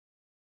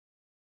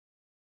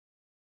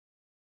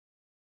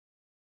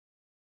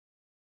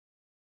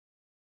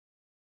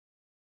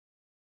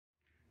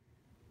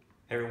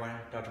Hey everyone,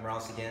 Dr.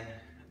 Morales again.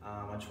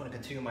 I just want to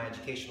continue my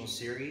educational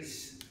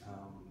series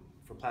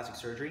for plastic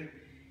surgery.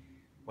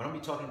 What I'm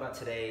going to be talking about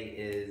today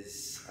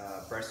is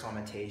breast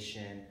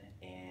augmentation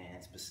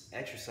and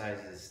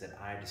exercises that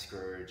I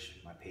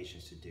discourage my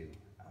patients to do,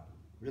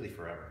 really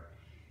forever.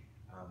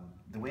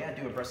 The way I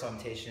do a breast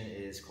augmentation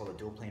is called a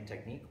dual plane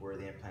technique, where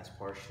the implant's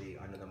partially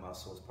under the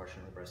muscles,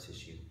 partially in the breast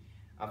tissue.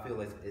 I feel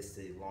like it's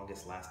the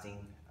longest lasting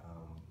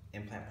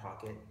implant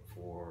pocket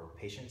for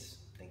patients.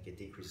 I think it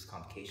decreases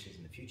complications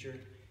in the future.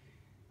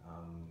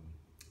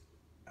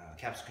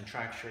 Capsule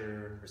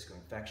contracture, risk of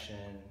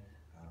infection,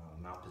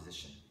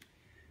 malposition.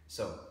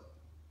 So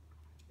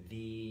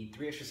the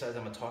three exercises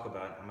I'm going to talk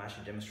about, I'm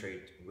actually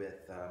demonstrate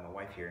with my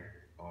wife here,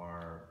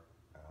 are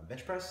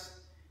bench press,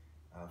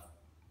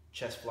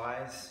 chest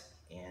flies,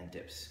 and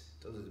dips.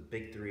 Those are the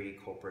big three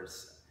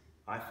culprits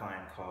I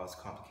find cause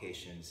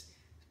complications,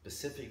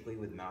 specifically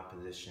with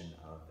malposition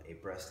of a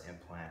breast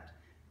implant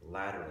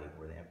laterally,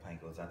 where the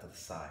implant goes out to the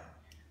side.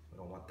 We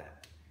don't want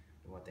that.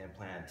 We want the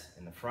implant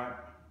in the front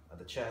of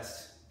the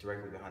chest,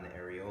 directly behind the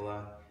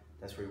areola.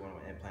 That's where you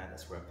want to implant.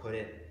 That's where I put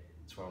it.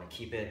 That's where I want to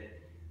keep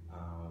it.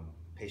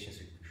 Patients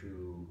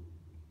who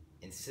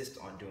insist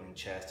on doing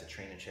chest, to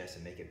train the chest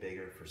and make it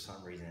bigger for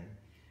some reason,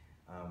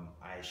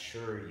 I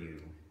assure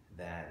you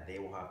that they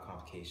will have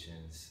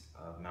complications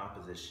of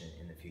malposition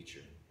in the future.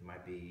 It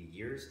might be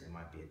years, it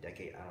might be a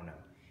decade, I don't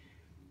know.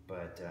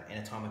 But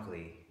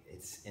anatomically,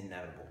 it's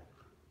inevitable.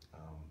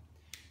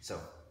 So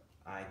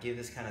I give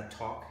this kind of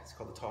talk. It's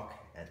called the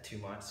talk at 2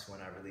 months, when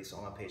I release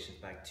all my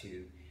patients back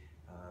to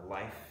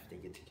life. They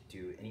get to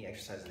do any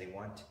exercise they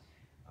want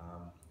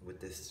with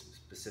this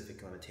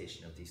specific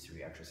limitation of these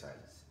three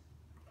exercises.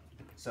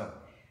 So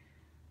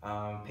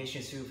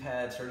patients who've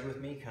had surgery with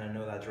me kind of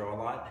know that I draw a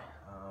lot,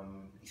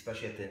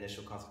 especially at the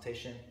initial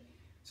consultation.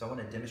 So I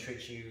want to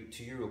demonstrate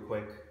to you real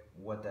quick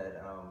what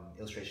that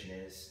illustration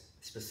is,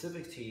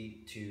 specific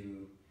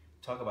to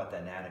talk about the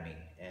anatomy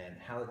and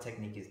how the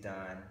technique is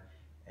done.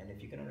 And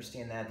if you can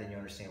understand that, then you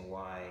understand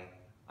why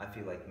I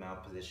feel like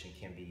malposition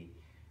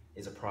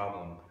is a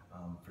problem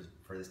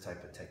for this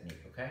type of technique,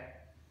 okay?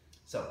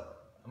 So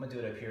I'm gonna do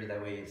it up here,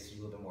 that way it's a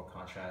little bit more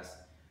contrast.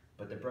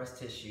 But the breast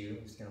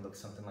tissue is gonna look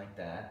something like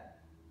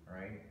that, all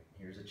right?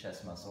 Here's a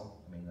chest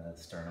muscle, the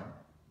sternum,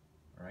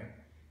 all right?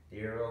 The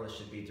areola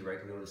should be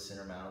directly over the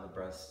center mound of the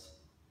breast,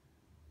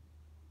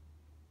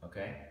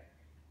 okay?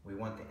 We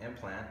want the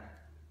implant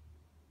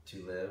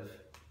to live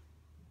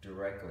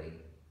directly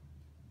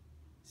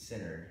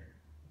centered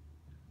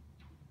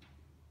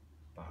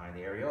behind the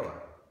areola.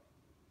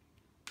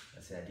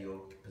 That's the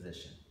ideal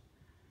position.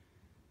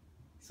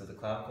 So the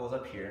clavicle is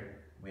up here.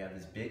 We have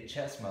this big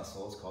chest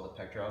muscle. It's called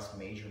the pectoralis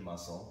major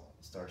muscle.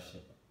 It starts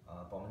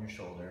up on your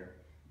shoulder,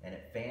 and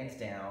it fans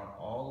down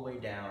all the way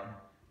down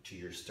to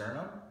your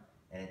sternum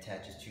and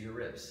attaches to your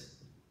ribs.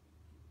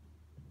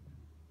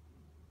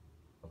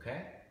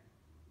 Okay?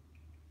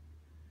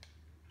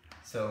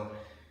 So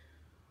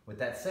with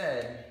that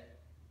said,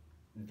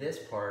 this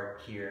part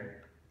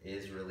here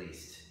is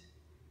released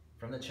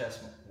from the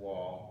chest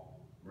wall,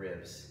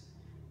 ribs,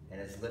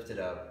 and it's lifted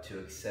up to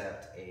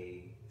accept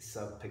a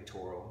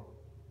subpectoral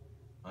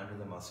under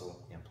the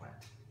muscle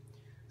implant.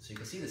 So you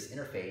can see this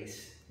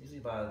interface, usually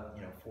about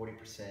 40%,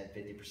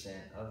 50%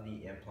 of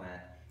the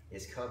implant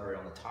is covered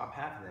on the top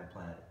half of the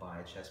implant by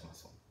a chest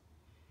muscle.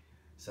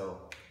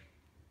 So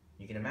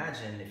you can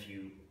imagine if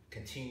you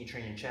continue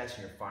training your chest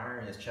and you're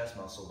firing this chest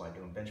muscle by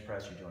doing bench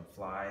press, you're doing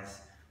flies,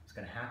 what's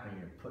going to happen,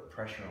 you're going to put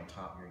pressure on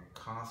top, you're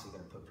constantly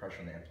going to put pressure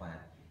on the implant,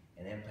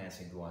 and the implant's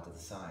going to go out to the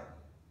side.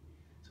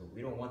 So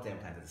we don't want the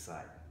implant to the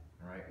side,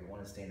 all right? We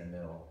want to stay in the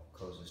middle,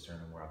 close to the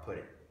sternum where I put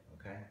it,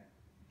 okay?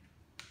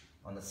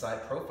 On the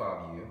side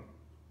profile view,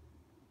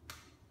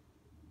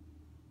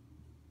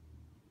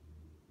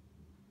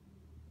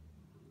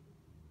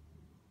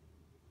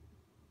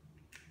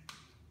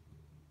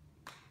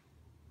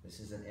 this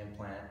is an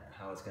implant,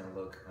 how it's going to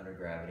look under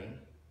gravity.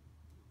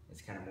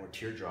 It's kind of more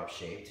teardrop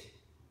shaped.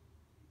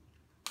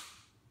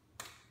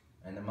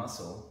 And the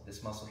muscle,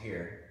 this muscle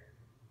here,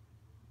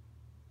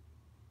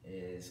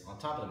 is on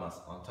top of the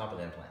muscle, on top of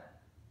the implant.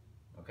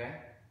 Okay?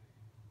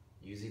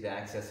 Usually the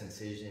access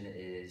incision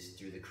is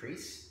through the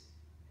crease,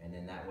 and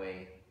then that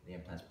way the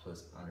implant's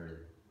placed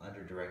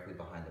under directly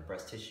behind the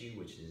breast tissue,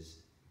 which is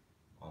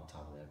on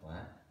top of the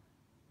implant.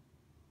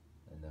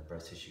 And the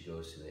breast tissue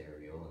goes to the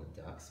areola and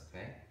the ducts,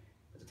 okay?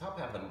 But the top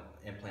half of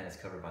the implant is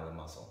covered by the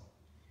muscle.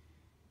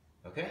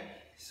 Okay?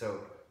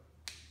 So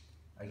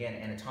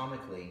again,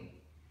 anatomically,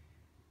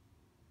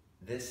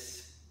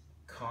 this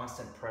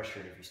constant pressure,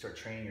 if you start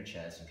training your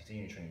chest and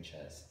continue to train your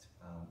chest,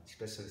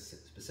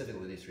 specifically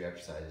with these three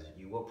exercises,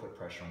 you will put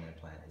pressure on the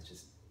implant. It's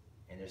just,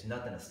 and there's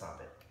nothing to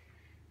stop it.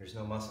 There's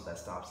no muscle that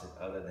stops it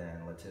other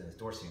than latissimus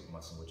dorsi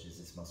muscle, which is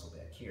this muscle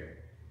back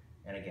here.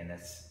 And again,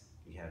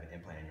 you have an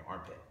implant in your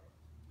armpit.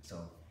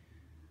 So,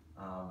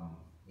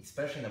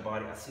 especially in the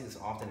body, I see this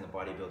often in the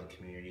bodybuilding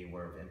community,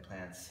 where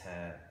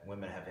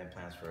women have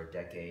implants for a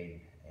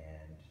decade,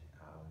 and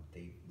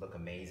they look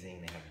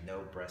amazing. They have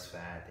no breast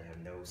fat, they have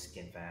no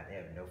skin fat, they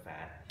have no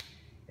fat.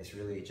 It's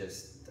really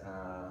just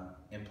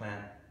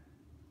implant,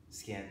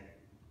 skin,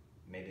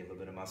 maybe a little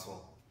bit of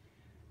muscle,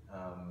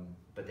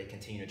 but they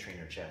continue to train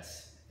your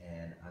chest.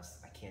 And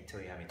I can't tell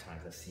you how many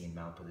times I've seen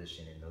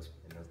malposition in those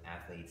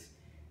athletes,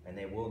 and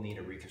they will need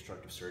a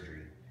reconstructive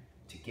surgery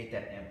to get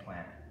that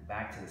implant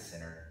back to the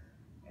center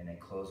and then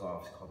close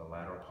off. It's called the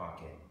lateral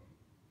pocket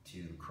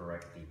to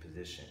correct the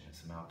position.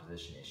 It's a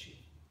malposition issue.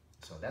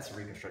 So that's a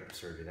reconstructive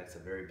surgery. That's a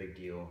very big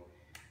deal,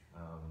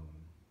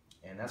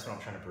 and that's what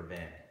I'm trying to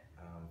prevent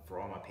for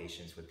all my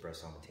patients with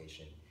breast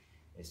augmentation,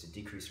 is to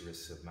decrease the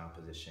risks of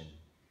malposition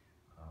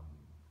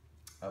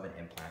of an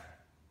implant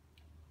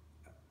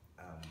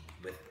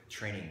with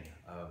training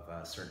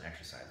of certain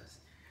exercises.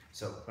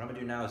 So what I'm gonna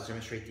do now is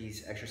demonstrate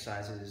these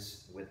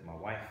exercises with my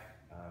wife.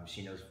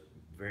 She knows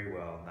very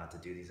well not to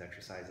do these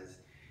exercises,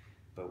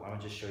 but I'm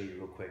gonna just show you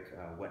real quick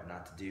what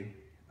not to do.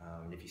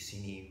 If you see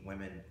any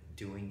women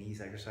doing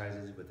these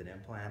exercises with an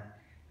implant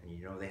and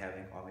you know they have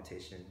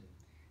augmentation,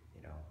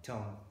 tell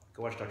them,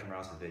 go watch Dr.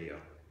 Morales' video,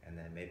 and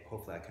then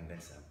hopefully I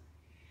convince them.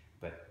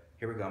 But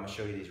here we go, I'm gonna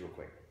show you these real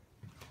quick.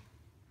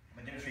 I'm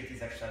gonna demonstrate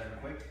these exercises real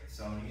quick.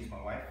 So I'm gonna use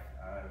my wife.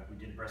 We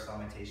did breast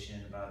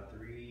augmentation about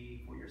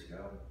 3-4 years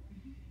ago.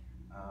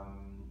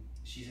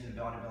 She's in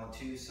the bodybuilding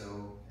too,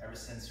 so ever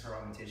since her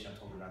augmentation, I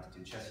told her not to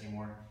do chest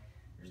anymore.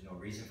 There's no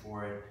reason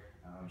for it.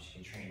 She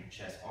can train her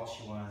chest all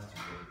she wants,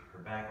 do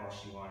her back all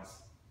she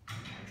wants,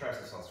 and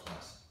triceps all she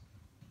wants.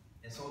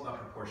 It's all about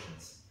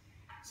proportions.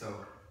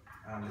 So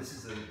this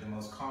is the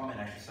most common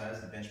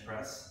exercise, the bench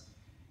press.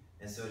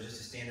 And so just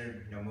a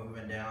standard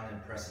movement down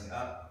and pressing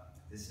up.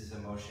 This is a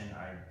motion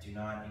I do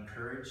not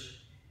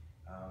encourage,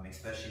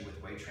 especially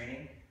with weight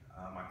training.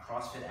 My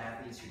CrossFit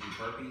athletes who do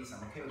burpees,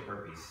 I'm okay with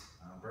burpees.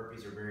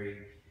 Burpees are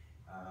very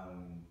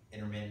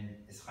intermittent,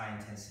 it's high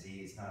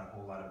intensity, it's not a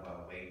whole lot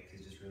of weight,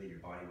 it's just really your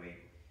body weight.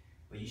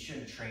 But you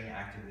shouldn't train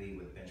actively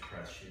with bench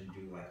press, you shouldn't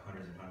do like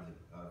hundreds and hundreds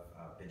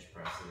of bench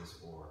presses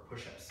or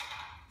push-ups.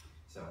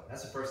 So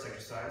that's the first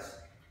exercise.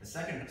 The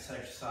second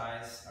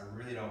exercise I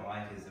really don't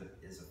like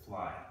is a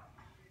fly.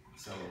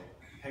 So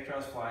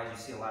pectoral flies, you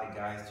see a lot of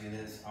guys do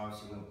this.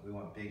 Obviously we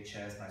want big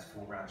chest, nice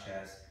full round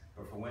chest.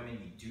 But for women,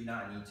 you do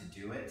not need to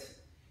do it.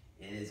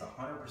 It is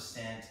 100%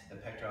 the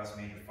pectoralis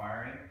major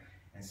firing.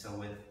 And so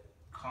with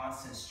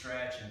constant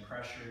stretch and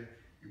pressure,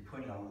 you're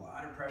putting a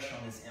lot of pressure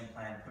on this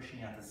implant,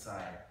 pushing out the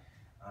side.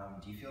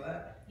 Do you feel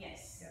that?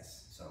 Yes.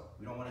 Yes, so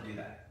we don't want to do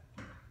that.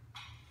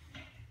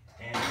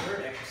 And the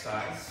third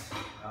exercise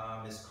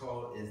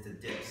is the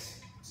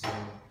dips. So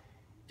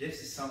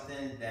dips is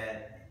something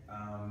that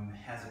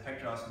has a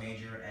pectoralis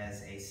major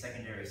as a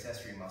secondary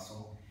accessory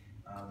muscle.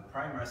 The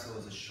primary muscle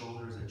is the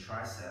shoulders and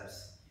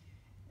triceps,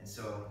 and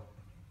so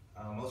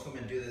most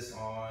women do this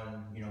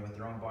on, with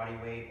their own body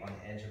weight on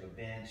the edge of a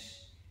bench.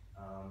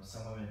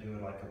 Some women do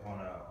it like up on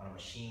a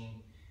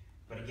machine.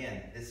 But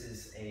again, this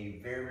is a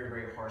very, very,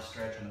 very hard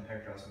stretch on the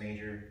pectoralis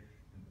major.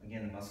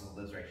 Again, the muscle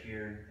lives right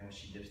here, and when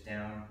she dips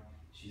down,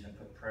 she's gonna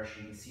put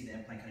pressure. You can see the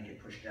implant kind of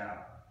get pushed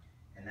out,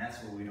 and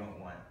that's what we don't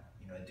want.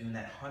 Doing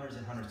that hundreds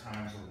and hundreds of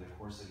times over the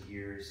course of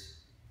years,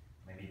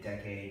 maybe a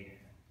decade.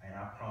 And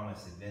I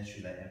promise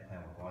eventually that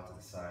implant will go out to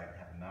the side and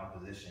have a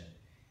malposition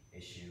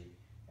issue,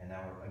 and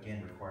that will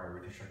again require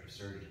reconstructive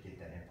surgery to get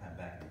that implant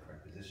back in the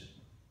correct position.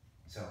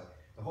 So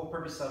the whole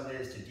purpose of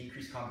it is to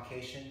decrease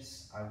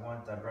complications. I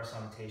want breast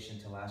augmentation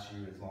to last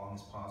you as long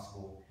as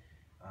possible,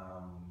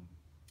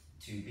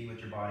 to be with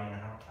your body, and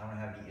I don't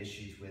have any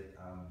issues with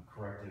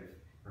corrective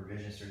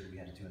revision surgery we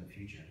have to do in the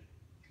future.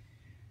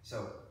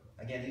 So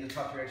again, these are the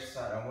top 3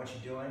 exercises I want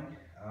you doing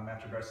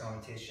after breast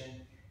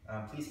augmentation.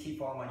 Please keep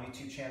following my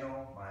YouTube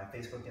channel, my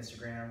Facebook,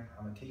 Instagram.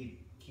 I'm gonna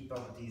keep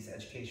up with these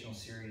educational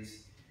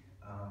series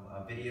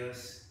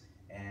videos,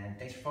 and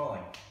thanks for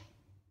following.